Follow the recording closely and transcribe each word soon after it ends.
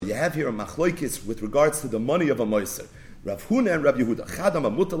you have here a machloikis with regards to the money of a moiser. Rav Huna and Rav Yehuda.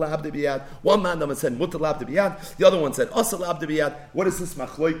 Chadam mutal abde biyad. One man said mutal abde biyad. The other one said asal abde biyad. What does this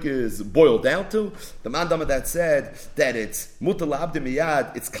machloikis boil down to? The man that said that it's mutal abde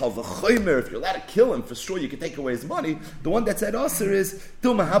biyad, it's kal v'chomer. If you're allowed to kill him, for sure you can take away his money. The one that said asar is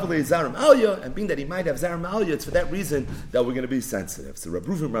dil mahavle zaram alya, and being that he might have zaram alya, it's for that reason that we're going to be sensitive. So Rav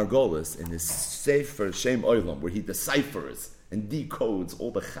Reuven Margolis in his Sefer Shem Olam, where he deciphers and decodes all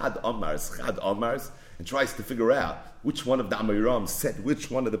the Chad Amars, and tries to figure out which one of the Amiram said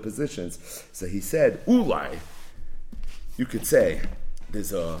which one of the positions. So he said, Ulai, you could say,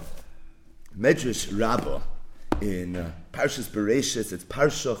 there's a Medrash Rabbah in Parshas Bereshis, it's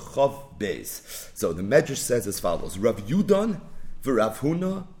Parsha Chav Beis. So the Medrash says as follows, Rav Yudan v'Rav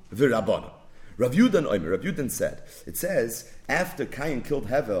Huna v'Rabbana. Rav Yudan said, it says, after Cain killed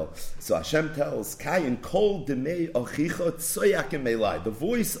Hevel, so Hashem tells Cain, Kol demei achicha tsoyakim elai. The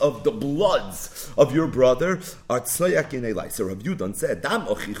voice of the bloods of your brother are tsoyakim elai. So Rav Yudan said, Dam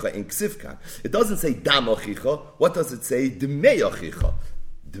achicha in ksivkan. It doesn't say Dam achicha. What does it say? Demei achicha.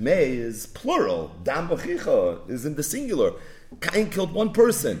 Demei is plural. Dam achicha is in the singular. Cain killed one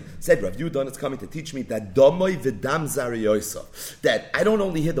person. Said Rav Yudan is coming to teach me that Damoi v'dam zariyosa. That I don't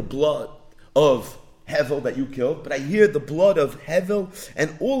only hear the blood of Hevel that you killed, but I hear the blood of Hevel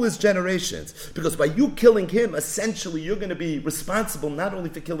and all his generations. Because by you killing him, essentially you're going to be responsible not only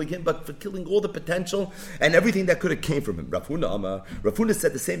for killing him, but for killing all the potential and everything that could have came from him. Rav Huna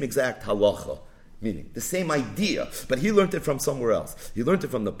said the same exact halacha. Meaning, the same idea, but he learned it from somewhere else. He learned it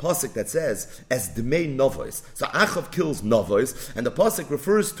from the pasuk that says, as Demei Novois. So Achav kills Novois, and the pasuk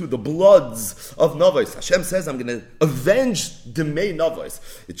refers to the bloods of Novois. Hashem says, I'm going to avenge Demei Novois.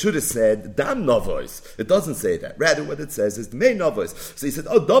 It should have said, Dam Novois. It doesn't say that. Rather, what it says is Demei Novois. So he said,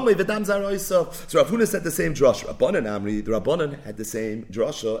 oh, Damei v'dam zaroisa. So Rav Huna said the same drasha. Rabbanan Amri, the Rabbanan had the same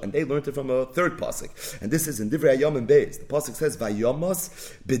drasha, and they learned it from a third pasuk. And this is in Divrei Hayom Beis. The pasuk says,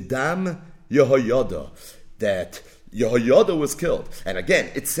 Vayomos b'dam Yehoyada, that Yehoyada was killed. And again,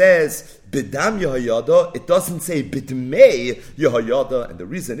 it says Bidam Yehoyada, it doesn't say Bidmei Yehoyada, and the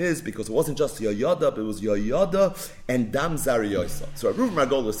reason is because it wasn't just Yehoyada, but it was Yehoyada and Dam Zariyosa. So Rav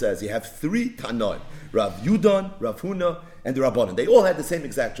Margolis says you have three Tanoim, Rav Yudan, Rav Huna, and the Rabbanan. They all had the same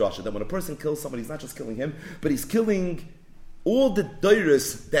exact drasha, that when a person kills somebody, he's not just killing him, but he's killing all the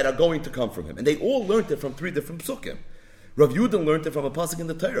dairas that are going to come from him. And they all learned it from three different psukim. Rav Yudan learned it from a pasuk in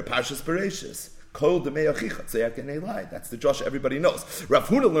the Torah, Parshas Bereshis. Kol demei achicha tzeyakin elai. That's the drasha everybody knows. Rav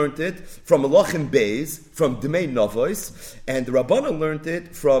Huna learned it from Melachim Beis, from Demei Novois, and the Rabbanan learned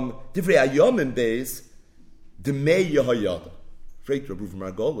it from Divrei Hayom Beis, Demei Yehoyada. Freit Rav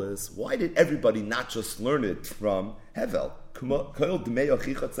Reuven Margolis, why did everybody not just learn it from Hevel? Kol demei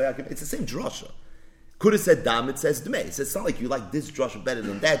achicha tzeyakin. It's the same drasha. Could have said Dam, it says Dmei. It's not like you like this drasha better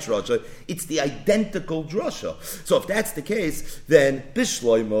than that drasha. It's the identical drasha. So if that's the case, then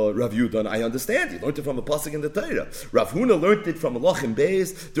Bishloima, Rav Yudan, I understand. He learned it from a pasuk in the Torah. Rav Huna learned it from Melachim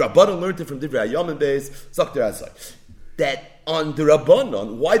Beis. The Rabbanan learned it from Divrei Hayom Beis. Zakter Azai. That on the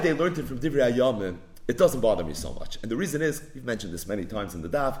Rabbanan, why they learned it from Divrei Hayom, it doesn't bother me so much. And the reason is, we've mentioned this many times in the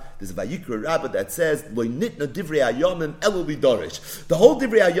daf, there's a Vayikra Rabbah that says, Lo nitna divrei hayomim elo lidorish. The whole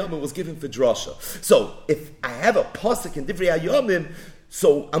divrei hayomim was given for drasha. So, if I have a pasuk in divrei hayomim,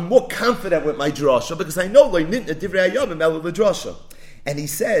 so I'm more confident with my drasha, because I know Lo nitna divrei hayomim elo lidrasha. And he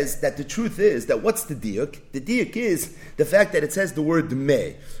says that the truth is, that what's the diuk? The diuk is the fact that it says the word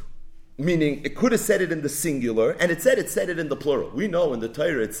me. Meaning, it could have said it in the singular, and it said it in the plural. We know in the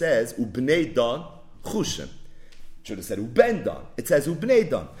Torah it says, Ubnei Dan, Chushim. Should have said Uben Dan. It says Ubnei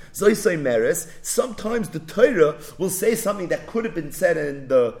Dan. Zoisei Meres. Sometimes the Torah will say something that could have been said in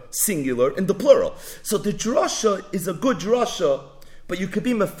the singular, in the plural. So the drasha is a good drasha, but you could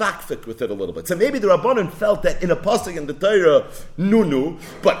be mefakfik with it a little bit. So maybe the Rabbanan felt that in a pasuk in the Torah, nunu,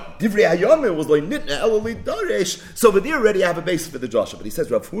 but Divrei Hayom was like nitna elali daresh. So over there already I have a basis for the drasha. But he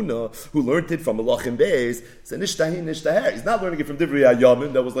says Rav Huna, who learned it from Melachim Beis, said nishtahin nishtaher. He's not learning it from Divrei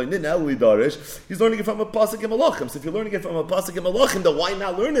Hayom that was like nitna elali daresh. He's learning it from a pasuk in Melachim. So if you're learning it from a pasuk in Melachim, then why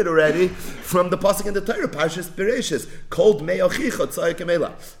not learn it already from the pasuk in the Torah, Parshas Bereshis, called me'achicha tzayikim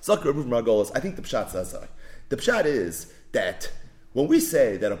elah. Zakar Rav Margolis. I think the pshat says that. The pshat is that when we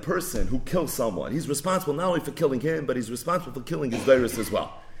say that a person who kills someone, he's responsible not only for killing him, but he's responsible for killing his virus as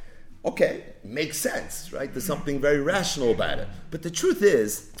well. Okay, makes sense, right? There's something very rational about it. But the truth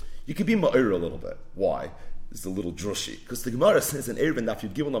is, you could be ma'ir a little bit. Why? This is a little drushy. Because the Gemara says in Eruvin Daf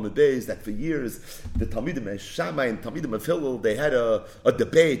Yud Gimel Amud Beis that for years the Talmidim Shammai and Talmidim of Hillel, they had a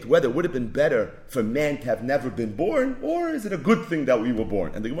debate whether it would have been better for man to have never been born, or is it a good thing that we were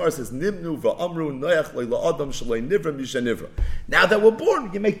born? And the Gemara says, Nimnu va'amru noyach le'la adam shalei nivra misha nivra. Now that we're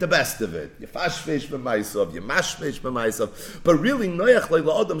born, you make the best of it. You fashvesh b'maisav, you mashvesh b'maisav. But really, noyach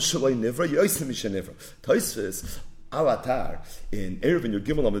le'la adam shalei nivra, yoysim misha nivra. Tosfos Alatar in Eruvin Yud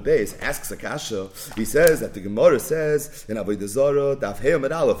Gimel Amud Beis asks a kasha. He says that the Gemara says in Avodah Zarah Daf Hey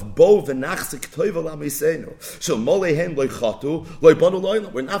Amud Aleph Bo v'nachzik toivel amisenu shel molehen loy chatu loy banu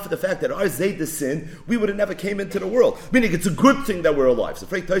loylam. We're not for the fact that our zayd the sin, we would have never came into the world. Meaning it's a good thing that we're alive. So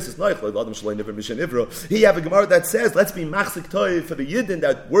Freit Tosis Noich loy adam shalei nivra misha nivra. He have a Gemara that says let's be machzik toiv for the Yidden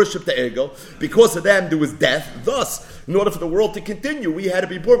that worship the Egel. Because of them there was death. Thus, in order for the world to continue, we had to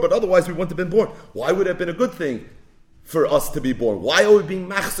be born. But otherwise, we wouldn't have been born. Why would it have been a good thing for us to be born? Why are we being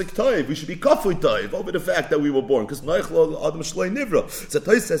machzik toiv? We should be kafui toiv over the fact that we were born. Because noich lo adam shloi nivra. So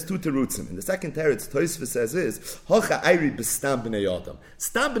Tosfos says two terutzim. In the second teretz, Tosfos says is hacha ayri b'stam b'nei adam.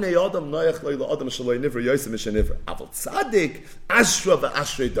 Stam b'nei adam noich lo adam shloi nivra yoysim misha nivra. Aval tzadik ashra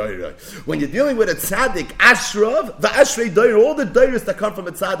v'ashrei doiroi. When you're dealing with a tzadik, ashra v'ashrei doiroi, all the doiros that come from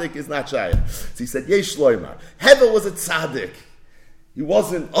a tzadik is not shayach. So he said yesh loymar. Hevel was a tzadik. He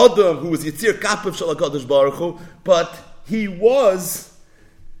wasn't Adam who was Yitzir Kapav Shal HaKadosh Baruch Hu, but he was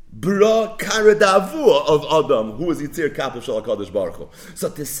Bra Karadavua of Adam who was Yitzir Kapav Shal HaKadosh Baruch Hu. So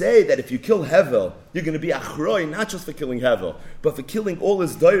to say that if you kill Hevel, you're going to be Achroi, not just for killing Hevel, but for killing all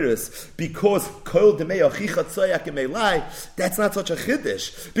his doiros, because Kol Demei Achicha Tzoyak Emelai, that's not such a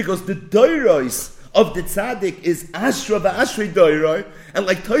chiddush, because the doiros of the tzaddik is Ashra v'Ashrei doiroi, and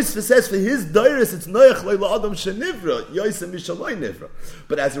like Tosfos says, for his doiros it's Noach le'la adam shenivra, yoysim mishaloi nivra.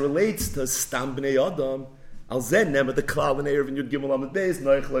 But as it relates to Stam b'nei adam, al zen never the klal in Eruvin Yud Gimel Amud Beis,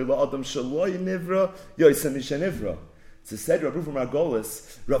 Noach le'la adam shaloi nivra, yoysim mishanivra. So said Rav Ruva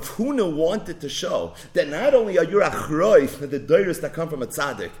Margolis, Rav Huna wanted to show that not only are you achroi for the doiros that come from a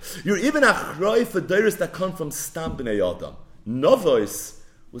tzaddik, you're even achroi for doiros that come from Stam b'nei adam. Novois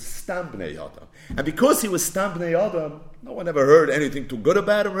was Stam b'nei adam. And because he was Stam b'nei adam, no one ever heard anything too good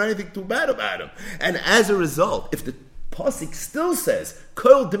about him or anything too bad about him. And as a result, if the Pasuk still says,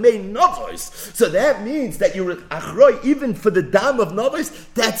 Kol Demei Novois, so that means that you're achroi even for the dam of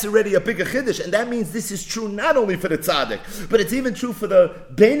Novois, that's already a bigger chiddush. And that means this is true not only for the tzaddik, but it's even true for the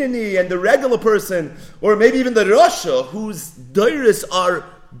Beinani and the regular person, or maybe even the Rasha, whose doiros are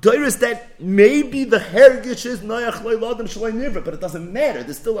doiros that maybe the hergish is noyach loy ladam shaloi nivra, but it doesn't matter.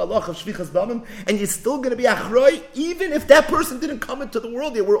 There's still a halach of shvichas damim, and you're still going to be achroi, even if that person didn't come into the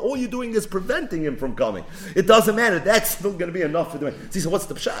world yet, where all you're doing is preventing him from coming. It doesn't matter. That's still going to be enough for doing. See, so what's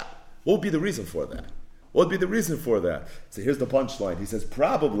the pshat? What would be the reason for that? What would be the reason for that? So here's the punchline. He says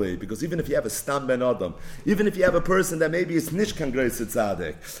probably because even if you have a Stam ben Adam, even if you have a person that maybe is nishkan greis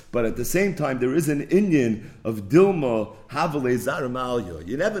tzaddik, but at the same time there is an inyan of Dilma Havale Zarim Alya.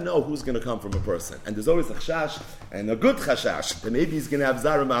 You never know who's going to come from a person, and there's always a chashash and a good chashash that maybe he's going to have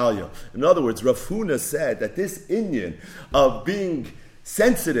Zarim Alya. In other words, Rav Huna said that this inyan of being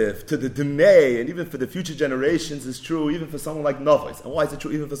sensitive to the Demei, and even for the future generations is true even for someone like Novois. And why is it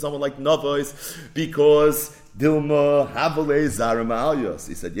true even for someone like Novois? Because Dilma Havale Zarim Alyos.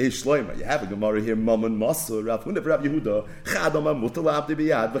 He said, Yesh Shloima. You have a Gemara here, Mammon Masur, Rav Huna Rav Yehuda, Chadama Mutal Abdi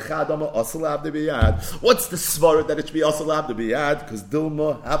Biyad, V'Chadama Asal Abdi Biyad. What's the svara that it should be Asal Abdi Biyad? Because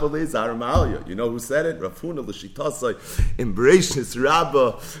Dilma Havale Zarim Alyos. You know who said it? Rav Huna L'Shitasai, Embracious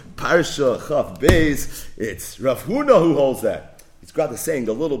Rabbah, Parsha Chaf Beis. It's Rav Huna who holds that. It's rather saying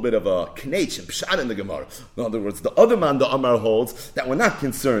a little bit of a knetch and pshat in the Gemara. In other words, the other man, the Amar, holds that we're not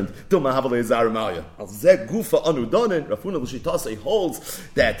concerned. Dilma Havale Zarim Alya. Al Zeh Gufa Anu Donin, Rav Huna L'Shitasai holds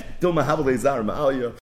that Dilma Havale Zarim Alya.